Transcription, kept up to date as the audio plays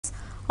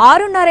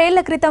6.5 ఏళ్ల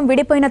క్రితం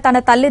విడిపోయిన తన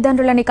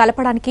తల్లిదండ్రులని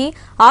కలపడానికి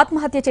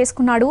ఆత్మహత్య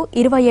చేసుకున్నాడు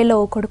 20 ఏళ్ల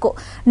ఓ కొడుకు.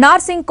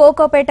 నార్సింగ్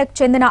కోకోపేటకు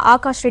చెందిన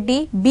ఆకాష్ రెడ్డి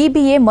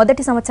బీబీఏ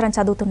మొదటి సంవత్సరం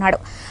చదువుతున్నాడు.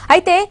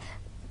 అయితే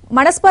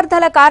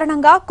మనస్పర్ధల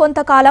కారణంగా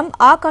కొంతకాలం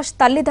ఆకాష్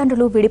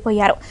తల్లిదండ్రులు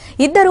విడిపోయారు.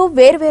 ఇద్దరు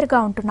వేర్వేరుగా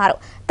ఉంటున్నారు.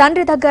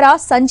 తండ్రి దగ్గర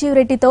సంజీవ్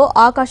రెడ్డితో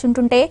ఆకాష్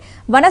ఉంటుంటే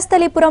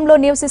వనస్థలిపురంలో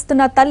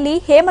నివసిస్తున్న తల్లి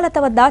హేమలత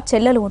వద్ద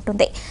చెల్లెలు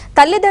ఉంటుంది.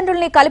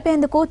 తల్లిదండ్రుల్ని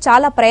కలిపేందుకు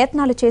చాలా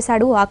ప్రయత్నాలు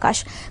చేశాడు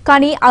ఆకాష్.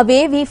 కానీ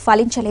అవేవీ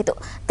ఫలించలేదు.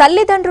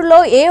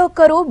 తల్లిదండ్రుల్లో ఏ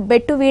ఒక్కరూ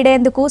బెట్టు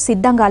వీడేందుకు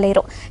సిద్ధంగా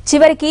లేరు.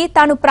 చివరికి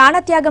తాను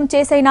ప్రాణత్యాగం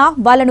చేసైనా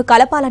వాళ్లను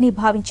కలపాలని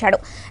భావించాడు.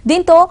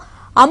 దీంతో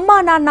అమ్మా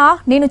నాన్న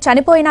నేను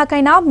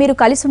చనిపోయినాకైనా మీరు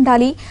కలిసి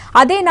ఉండాలి,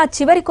 అదే నా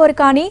చివరి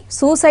కోరిక అని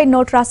సూసైడ్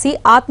నోట్ రాసి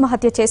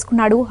ఆత్మహత్య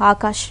చేసుకున్నాడు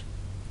ఆకాష్.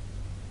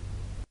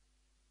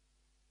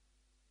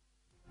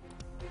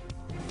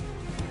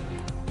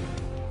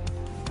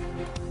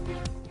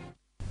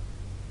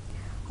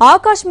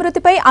 ఆకాష్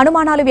మృతిపై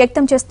అనుమానాలు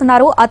వ్యక్తం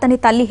చేస్తున్నారు అతని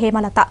తల్లి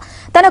హేమలత.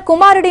 తన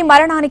కుమారుడి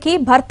మరణానికి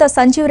భర్త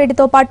సంజీవ్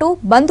రెడ్డితో పాటు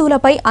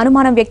బంధువులపై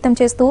అనుమానం వ్యక్తం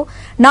చేస్తూ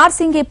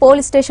నార్సింగి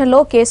పోలీస్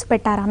స్టేషన్లో కేసు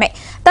పెట్టారామె.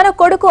 తన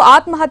కొడుకు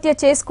ఆత్మహత్య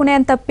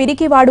చేసుకునేంత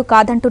పిరికివాడు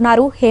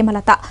కాదంటున్నారు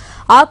హేమలత.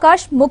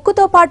 ఆకాష్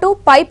ముక్కుతో పాటు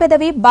పై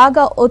పెదవి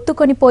బాగా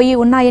ఒత్తుకొనిపోయి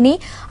ఉన్నాయని,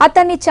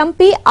 అతన్ని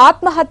చంపి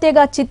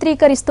ఆత్మహత్యగా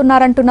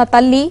చిత్రీకరిస్తున్నారంటున్న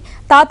తల్లి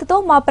తాతతో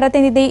మా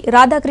ప్రతినిధి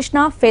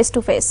Radhakrishna face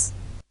to face.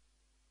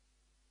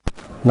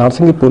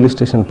 Narsingi police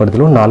station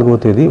పరిధిలో 4వ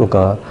తేదీ ఒక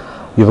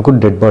యువకుడు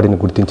డెడ్ బాడీని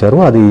గుర్తించారు.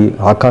 అది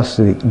ఆకాష్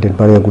డెడ్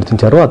బాడీగా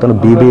గుర్తించారు. అతను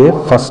బీబీఏ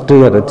ఫస్ట్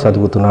ఇయర్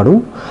చదువుతున్నాడు.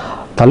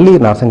 తల్లి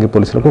నార్సింగి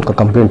పోలీసులకు ఒక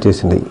కంప్లైంట్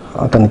చేసింది.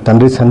 అతని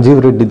తండ్రి సంజీవ్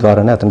రెడ్డి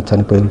ద్వారానే అతను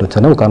చనిపోయి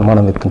ఉండొచ్చని ఒక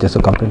అనుమానం వ్యక్తం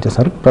చేస్తూ కంప్లైంట్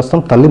చేశారు.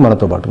 ప్రస్తుతం తల్లి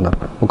మనతో పాటు ఉన్నారు.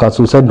 ఒక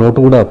సూసైడ్ నోటు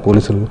కూడా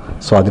పోలీసులు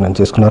స్వాధీనం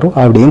చేసుకున్నారు.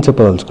 ఆవిడ ఏం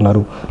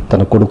చెప్పదలుచుకున్నారు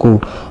తన కొడుకు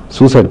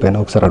సూసైడ్ పైన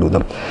ఒకసారి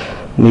అడుగుదాం.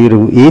 మీరు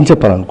ఏం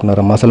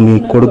చెప్పాలనుకున్నారమ్మా? అసలు మీ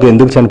కొడుకు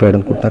ఎందుకు చనిపోయాడు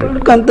అనుకుంటున్నారు?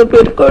 అంత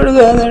పెరుకోడు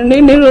కాదండి.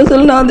 నేను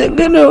అసలు నా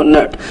దగ్గరనే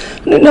ఉన్నాడు.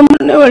 నిన్న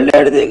మొన్న వాళ్ళ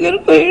డాడీ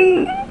దగ్గరికి పోయి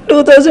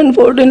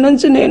 2014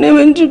 నుంచి నేనే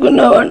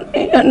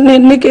పెంచుకున్నావాడిని.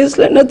 ఎన్ని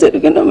కేసులైనా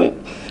తిరిగినా మేము.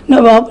 నా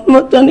బాబుని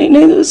మొత్తం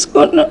నేనే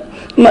చూసుకున్నా.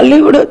 మళ్ళీ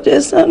కూడా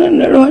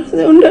వచ్చేస్తానన్నాడు.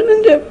 వాడిది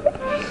ఉండనని చెప్పి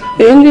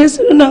ఏం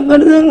చేసినా నాకు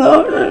అర్థం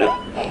కావడం.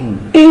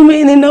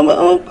 ఏమైంది నా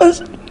బాబు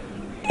ఫస్ట్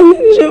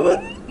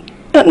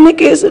అన్ని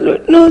కేసులు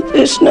పెట్టినా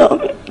వచ్చేసినా.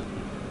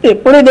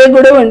 ఎప్పుడు ఇదే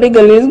కూడా వండి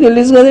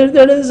గలీజ్గా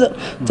తిడతాడు.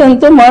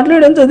 తనతో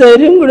మాట్లాడేంత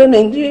ధైర్యం కూడా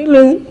నేను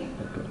చేయలేదు.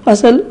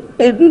 అసలు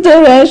ఎంత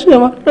ర్యాష్గా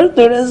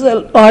మాట్లాడతాడు.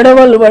 అసలు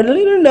ఆడవాళ్ళు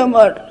పడలేరండి ఆ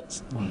మాట.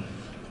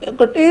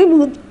 ఒకటే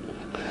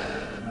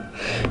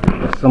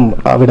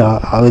ఆవిడ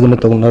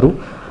ఆవేదనతో ఉన్నారు,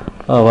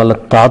 వాళ్ళ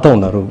తాత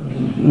ఉన్నారు.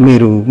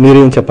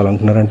 మీరేం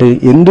చెప్పాలనుకున్నారు? అంటే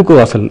ఎందుకు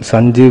అసలు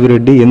సంజీవ్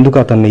రెడ్డి ఎందుకు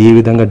అతన్ని ఈ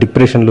విధంగా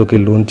డిప్రెషన్లోకి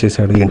లోన్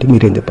చేశాడు ఏంటి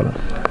మీరేం చెప్పాలి?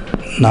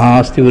 నా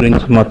ఆస్తి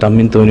గురించి మా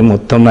తమ్మితో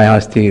మొత్తం నా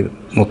ఆస్తి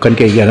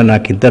మొక్కడికి అయ్యారు.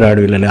 నాకు ఇద్దరు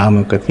ఆడవిల్లని, ఆమె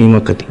ఒకటి ఈ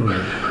మొక్కటి.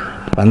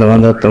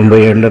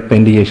 1997లో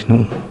పెళ్లి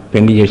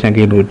చేసినాక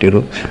వీళ్ళు పుట్టారు.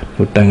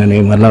 పుట్టంగానే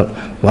మళ్ళీ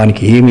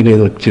వానికి ఏమీ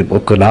లేదు, వచ్చి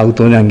ఒక్క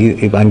లాగుతోనే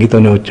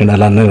అంగితోనే వచ్చిండు.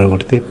 అలా అన్న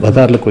కొడితే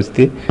బజార్లోకి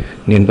వస్తే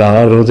నేను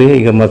ఆ రోజే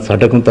ఇక మా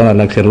సటకుంతా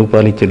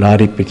 ₹1,00,000 ఇచ్చి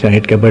లారీ ఇప్పించాను,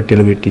 ఇటుక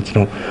బట్టలు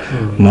పెట్టించినాం.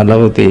 మళ్ళీ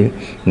పోతే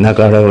నాకు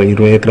ఆడ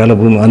 20 ఎకరాల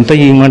భూమి అంతా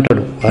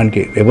ఇవ్వమంటాడు.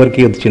 వానికి ఎవరికి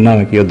ఇవ్వద్దు,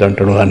 చిన్నకి ఇవ్వద్దు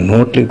అంటాడు. ఆ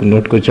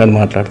నోటికి వచ్చాడు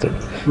మాట్లాడతాడు.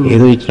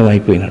 ఏదో ఇచ్చిన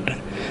అయిపోయినట్టు.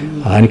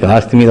 ఆయనకి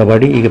ఆస్తి మీద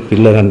పడి ఇక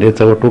పిల్లలు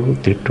రెచ్చగొట్టుడు,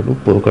 తిట్టుడు,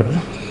 పోకడు.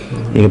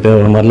 ఇక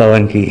మళ్ళీ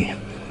వానికి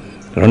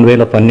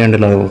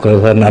 2012లో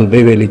ఒకసారి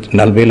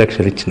 40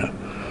 లక్షలు ఇచ్చిన.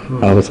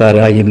 ఒకసారి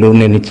ఆ ఇల్లు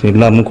నేను ఇచ్చిన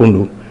ఇల్లు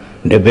అమ్ముకుండు,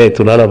 75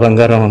 తులాల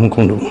బంగారం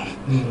అమ్ముకుండు.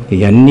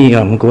 ఇవన్నీ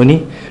అమ్ముకొని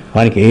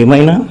వానికి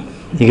ఏమైనా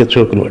ఇక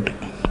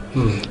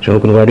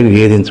చోకులు పడి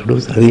వేధించుడు.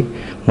 అది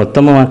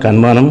మొత్తం మాకు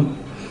అనుమానం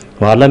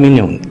వాళ్ళ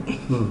మీదే ఉంది.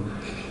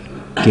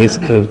 కేసు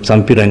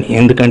చంపిరని.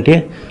 ఎందుకంటే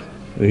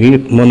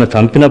మొన్న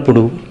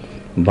చంపినప్పుడు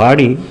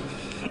బాడీ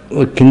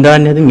కింద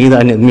అనేది మీద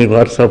అనేది మీరు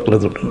వాట్సాప్లో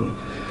చూడండి.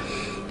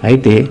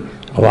 అయితే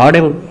వాడే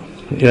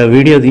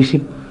వీడియో తీసి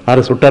ఆ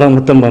చుట్టారం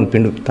మొత్తం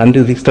పంపిండు.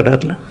 తండ్రి తీస్తాడు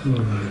అట్లా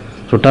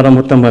చుట్టారం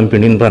మొత్తం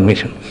పంపిండు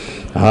ఇన్ఫర్మేషన్.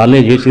 వాళ్ళే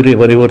చేసిరు.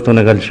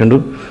 ఎవరితోనే కలిసిండు.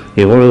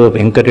 ఎవడు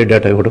వెంకటరెడ్డి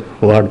అట ఎవడు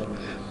వాడు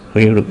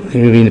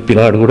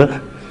పిల్లాడు కూడా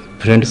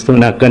ఫ్రెండ్స్తో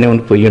అక్కనే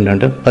ఉండి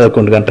పోయిండంట.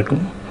 11 గంటలకు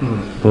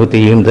పోతే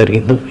ఏం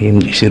జరిగిందో ఏం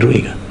చేసిరు.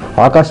 ఇక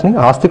ఆకాష్ని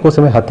ఆస్తి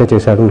కోసమే హత్య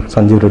చేశాడు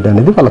సంజీవ్ రెడ్డి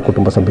అనేది వాళ్ళ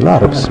కుటుంబ సభ్యులు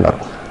ఆరోపిస్తున్నారు.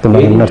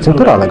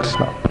 నర్సింగ్తో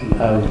రాధాకృష్ణ.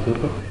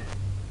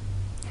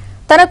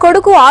 తన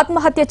కొడుకు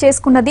ఆత్మహత్య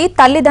చేసుకున్నది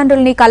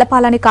తల్లిదండ్రుల్ని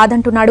కలపాలని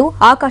కాదంటున్నాడు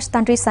ఆకాష్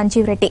తండ్రి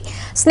సంజీవ్ రెడ్డి.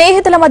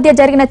 స్నేహితుల మధ్య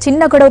జరిగిన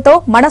చిన్న గొడవతో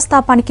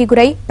మనస్తాపానికి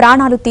గురై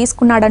ప్రాణాలు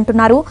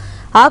తీసుకున్నాడంటున్నారు.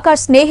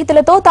 ఆకాష్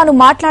స్నేహితులతో తాను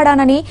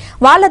మాట్లాడానని,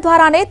 వాళ్ల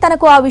ద్వారానే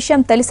తనకు ఆ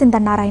విషయం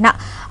తెలిసిందన్నారాయన.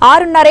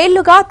 6.5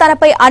 ఏళ్లుగా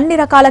తనపై అన్ని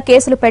రకాల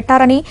కేసులు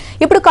పెట్టారని,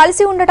 ఇప్పుడు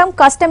కలిసి ఉండటం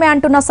కష్టమే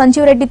అంటున్న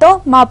సంజీవ్ రెడ్డితో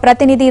మా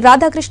ప్రతినిధి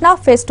Radhakrishna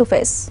face to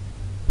face.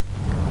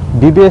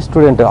 BBA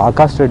student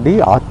Akash Reddy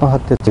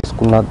ఆత్మహత్య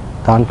చేసుకున్న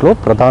దాంట్లో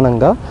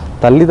ప్రధానంగా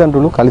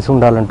తల్లిదండ్రులు కలిసి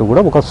ఉండాలంటూ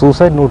కూడా ఒక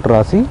సూసైడ్ నోట్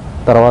రాసి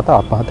తర్వాత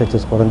ఆత్మహత్య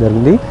చేసుకోవడం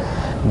జరిగింది.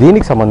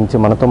 దీనికి సంబంధించి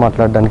మనతో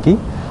మాట్లాడడానికి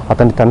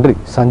అతని తండ్రి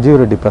సంజీవ్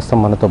రెడ్డి ప్రస్తుతం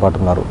మనతో పాటు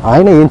ఉన్నారు.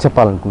 ఆయన ఏం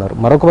చెప్పాలనుకున్నారు?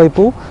 మరొక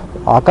వైపు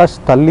ఆకాష్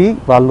తల్లి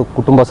వాళ్ళు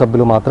కుటుంబ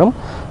సభ్యులు మాత్రం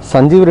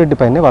సంజీవ్ రెడ్డి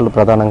పైనే వాళ్ళు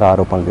ప్రధానంగా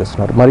ఆరోపణలు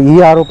చేస్తున్నారు. మరి ఈ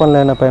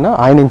ఆరోపణలైన పైన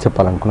ఆయన ఏం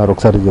చెప్పాలనుకున్నారు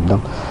ఒకసారి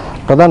చెప్దాం.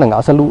 ప్రధానంగా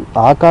అసలు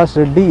ఆకాష్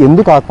రెడ్డి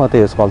ఎందుకు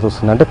ఆత్మహత్య చేసుకోవాల్సి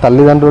వస్తుంది అంటే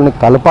తల్లిదండ్రులని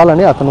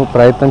కలపాలని అతను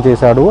ప్రయత్నం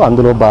చేశాడు,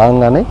 అందులో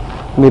భాగంగానే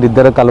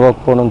మీరిద్దరు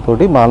కలవకపోవడంతో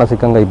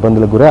మానసికంగా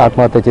ఇబ్బందులకు గురై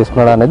ఆత్మహత్య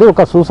చేసుకున్నాడు అనేది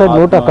ఒక సూసైడ్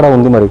నోట్ అక్కడ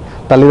ఉంది. మరి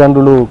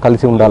తల్లిదండ్రులు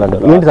కలిసి ఉండాలని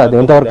ఏంటి సార్,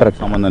 ఎంతవరకు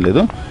కరెక్ట్? సంబంధం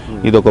లేదు.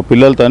 ఇది ఒక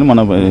పిల్లలతో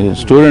మన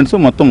స్టూడెంట్స్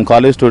మొత్తం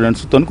కాలేజ్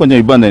స్టూడెంట్స్తో కొంచెం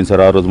ఇబ్బంది అయింది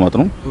సార్. ఆ రోజు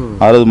మాత్రం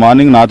ఆ రోజు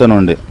మార్నింగ్ నాతోనే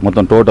ఉండే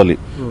మొత్తం టోటలీ.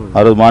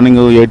 ఆ రోజు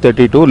మార్నింగ్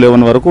 8:30 to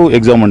 11 వరకు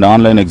ఎగ్జామ్ ఉండే,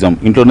 ఆన్లైన్ ఎగ్జామ్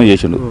ఇంట్లోనే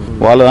చేసిండు.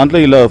 వాళ్ళ దాంట్లో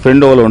ఇలా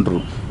ఫ్రెండ్ వాళ్ళు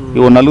ఉంటారు,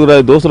 ఇవి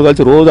 4-5 దోస్తులు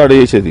కలిసి రోజు ఆడ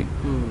చేసేది.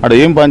 ఆడ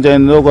ఏం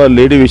పంచాయిందో ఒక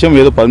లేడీ విషయం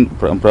ఏదో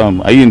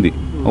అయ్యింది,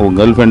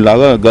 గర్ల్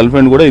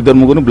ఫ్రెండ్ కూడా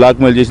 2-3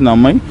 బ్లాక్మెయిల్ చేసిన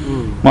అమ్మాయి.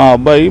 మా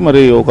అబ్బాయి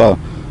మరి ఒక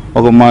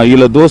మా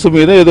వీళ్ళ దోస్తు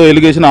మీద ఏదో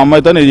ఎలిగేషన్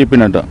అమ్మాయితో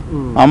చెప్పిండట.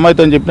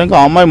 అమ్మాయితో చెప్పినాక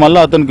ఆ అమ్మాయి మళ్ళీ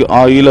అతనికి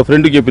వీళ్ళ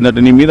ఫ్రెండ్కి చెప్పిందట,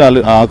 నీ మీద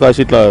ఆకాష్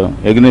ఇట్లా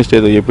ఎగ్నెస్ట్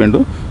ఏదో చెప్పిండు.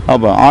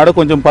 ఆడ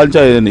కొంచెం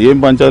పంచాయతీ, ఏం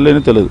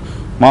పంచాయతీ తెలియదు.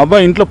 మా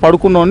అబ్బాయి ఇంట్లో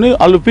పడుకున్నోని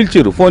వాళ్ళు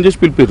పిలిచిర్రు, ఫోన్ చేసి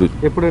పిలిపిర్రు.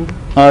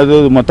 అది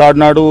మా థర్డ్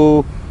నాడు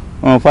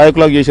 5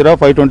 o'clock చేసిరా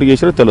 5:20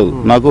 చేసిరా తెలియదు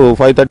నాకు.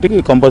 5:30కి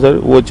కంపల్సరీ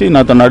వచ్చి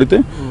నాతో అడిగితే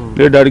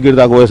లేదు డాడీకి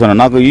దాకా పోయేసాను.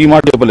 నాకు ఈ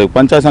మాట చెప్పలేదు,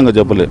 పంచాయసంగా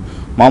చెప్పలేదు.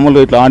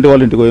 మామూలుగా ఇట్లా ఆంటీ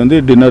వాళ్ళ ఇంటికి పోయింది,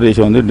 డిన్నర్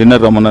చేసి ఉంది,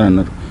 డిన్నర్ రమ్మని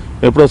అన్నారు.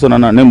 ఎప్పుడు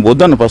వస్తానన్నా, నేను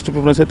వద్దన్నా, ఫస్ట్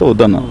ప్రిఫరెన్స్ అయితే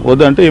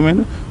వద్దంటే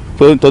ఏమైంది,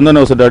 తొందరనే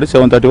వస్తాను డాడీ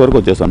 7:30 వరకు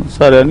వచ్చేసాను.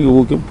 సరే అని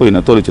ఊరికి పోయినా,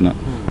 తోలిచిన.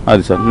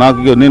 అది సార్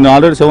నాకు నేను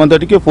ఆల్రెడీ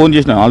 7:30కే ఫోన్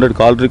చేసిన, ఆల్రెడీ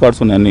కాల్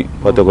రికార్డ్స్ ఉన్నాయి అన్ని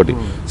ప్రతి ఒక్కటి.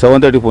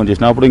 7:30కి ఫోన్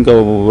చేసిన, అప్పుడు ఇంకా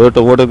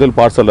ఓటర్కి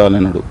పార్సల్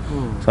రాలేనాడు.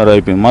 సరే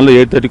అయిపోయింది. మళ్ళీ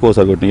 8:30కి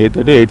ఒకసారి కొట్టిన,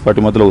 8:30,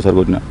 8:40 మధ్యలో ఒకసారి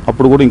కొట్టిన.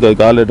 అప్పుడు కూడా ఇంకా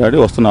కాలేదు డాడీ,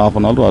 వస్తున్న హాఫ్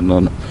అన్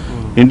అవర్.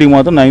 ఇంటికి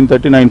మాత్రం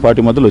 9:30,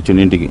 9:40 మధ్యలో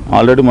వచ్చింది ఇంటికి.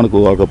 ఆల్రెడీ మనకు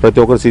ప్రతి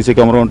ఒక్కరు సీసీ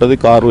కెమెరా ఉంటుంది,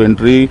 కారు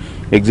ఎంట్రీ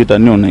ఎగ్జిట్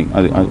అన్నీ ఉన్నాయి.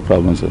 అది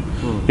ప్రాబ్లమ్స్.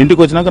 ఇంటికి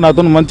వచ్చినాక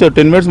నాతో మంచిగా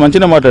 10 minutes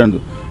మంచిగా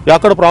మాట్లాడాడు.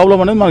 అక్కడ ప్రాబ్లం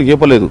అనేది మనకు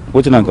చెప్పలేదు.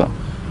 వచ్చినాక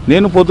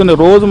నేను పోతున్నా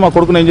రోజు మా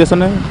కొడుకుని ఏం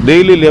చేస్తాను,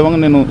 డైలీ లేవగా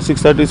నేను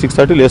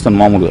 6:30 లేస్తాను.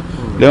 మామూలుగా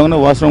లేవగానే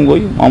వాష్రూమ్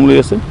పోయి మామూలుగా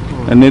చేస్తే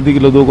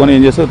నెత్తికిలో దూకొని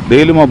ఏం చేస్తాను.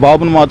 డైలీ మా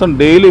బాబుని మాత్రం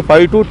డైలీ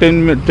 5 to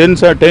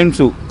 10 times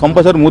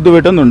కంపల్సరీ ముద్దు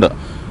పెట్టని ఉండ,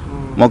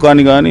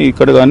 ముఖాన్ని కానీ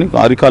ఇక్కడ కానీ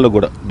అరికాలకు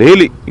కూడా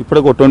డైలీ.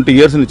 ఇప్పటికి 20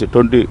 years నుంచి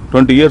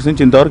 20 years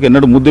నుంచి ఇంతవరకు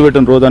ఎన్నడూ ముద్దు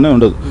పెట్టిన రోజు అనే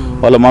ఉండదు.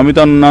 వాళ్ళ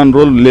మమ్మీతో ఉన్న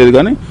రోజు లేదు,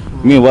 కానీ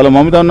వాళ్ళ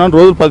మమ్మీతో ఉన్న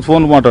రోజు 10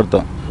 ఫోన్లు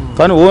మాట్లాడతాం.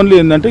 కానీ ఓన్లీ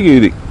ఏంటంటే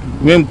ఇది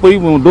మేము పోయి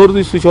డోర్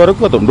తీసి వరకు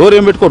పోతాం. డోర్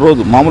ఏం పెట్టుకో,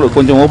 రోజు మామూలుగా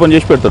కొంచెం ఓపెన్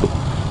చేసి పెడతాడు.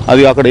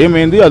 అది అక్కడ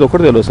ఏమైంది అది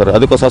ఒకటి తెలియదు సార్,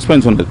 అది ఒక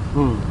సస్పెన్స్ ఉంటుంది.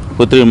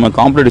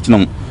 కంప్లైంట్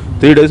ఇచ్చినాము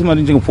 3 days, మరి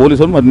ఇంకా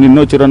పోలీసు మరి నిన్న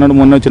వచ్చిరన్నాడు,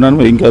 మొన్న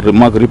వచ్చినాడు, ఇంకా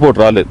మాకు రిపోర్ట్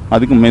రాలేదు.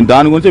 అది మేము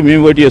దాని గురించి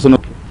మేము వెయిట్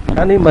చేస్తున్నాం.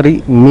 కానీ మరి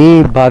మీ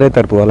భార్య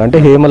తరపు వాళ్ళు అంటే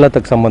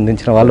హేమలతకు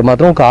సంబంధించిన వాళ్ళు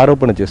మాత్రం ఒక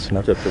ఆరోపణ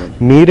చేస్తున్నారు,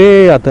 మీరే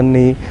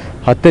అతన్ని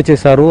హత్య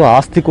చేశారు,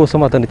 ఆస్తి కోసం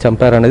అతన్ని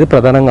చంపారనేది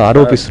ప్రధానంగా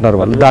ఆరోపిస్తున్నారు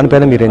వాళ్ళు.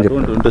 దానిపైన మీరేం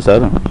చెప్తుంటే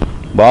సార్,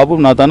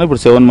 బాబు నా తాను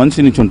ఇప్పుడు 7 months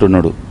నుంచి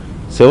ఉంటున్నాడు.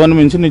 7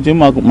 months నుంచి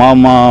మాకు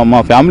మా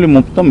ఫ్యామిలీ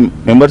మొత్తం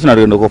మెంబర్స్ని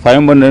అడగండి, ఒక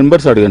 500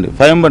 members అడగండి,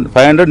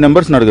 500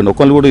 members అడగండి,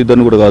 ఒకళ్ళు కూడా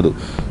ఇద్దరిని కూడా కాదు.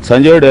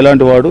 సంజయ్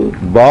ఎలాంటి వాడు,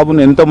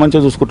 బాబుని ఎంత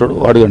మంచిగా చూసుకుంటాడో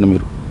అడగండి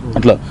మీరు.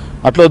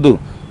 అట్లా వద్దు.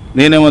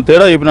 నేనేమో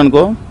తేడా చెప్పిన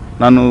అనుకో,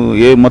 నన్ను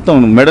మొత్తం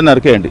మెడ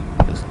నరికేయండి.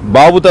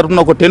 బాబు తరఫున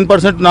ఒక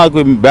 10% నాకు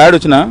బ్యాడ్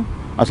వచ్చినా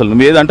అసలు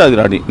నువ్వు ఏదంటే అది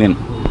రాడి. నేను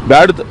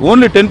బ్యాడ్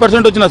ఓన్లీ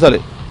 10% వచ్చినా సరే,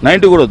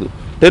 90 కూడా వద్దు,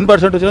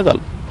 10% వచ్చినా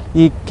చాలు.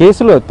 ఈ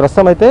కేసులో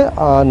ప్రస్తుతం అయితే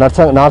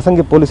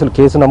నార్సింగి పోలీసులు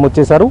కేసు నమోదు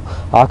చేశారు.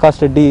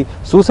 ఆకాష్ రెడ్డి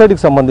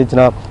సూసైడ్కి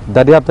సంబంధించిన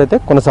దర్యాప్తు అయితే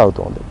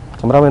కొనసాగుతోంది.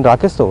 కెమెరామెన్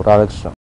రాకేష్తో రాధాకృష్ణ.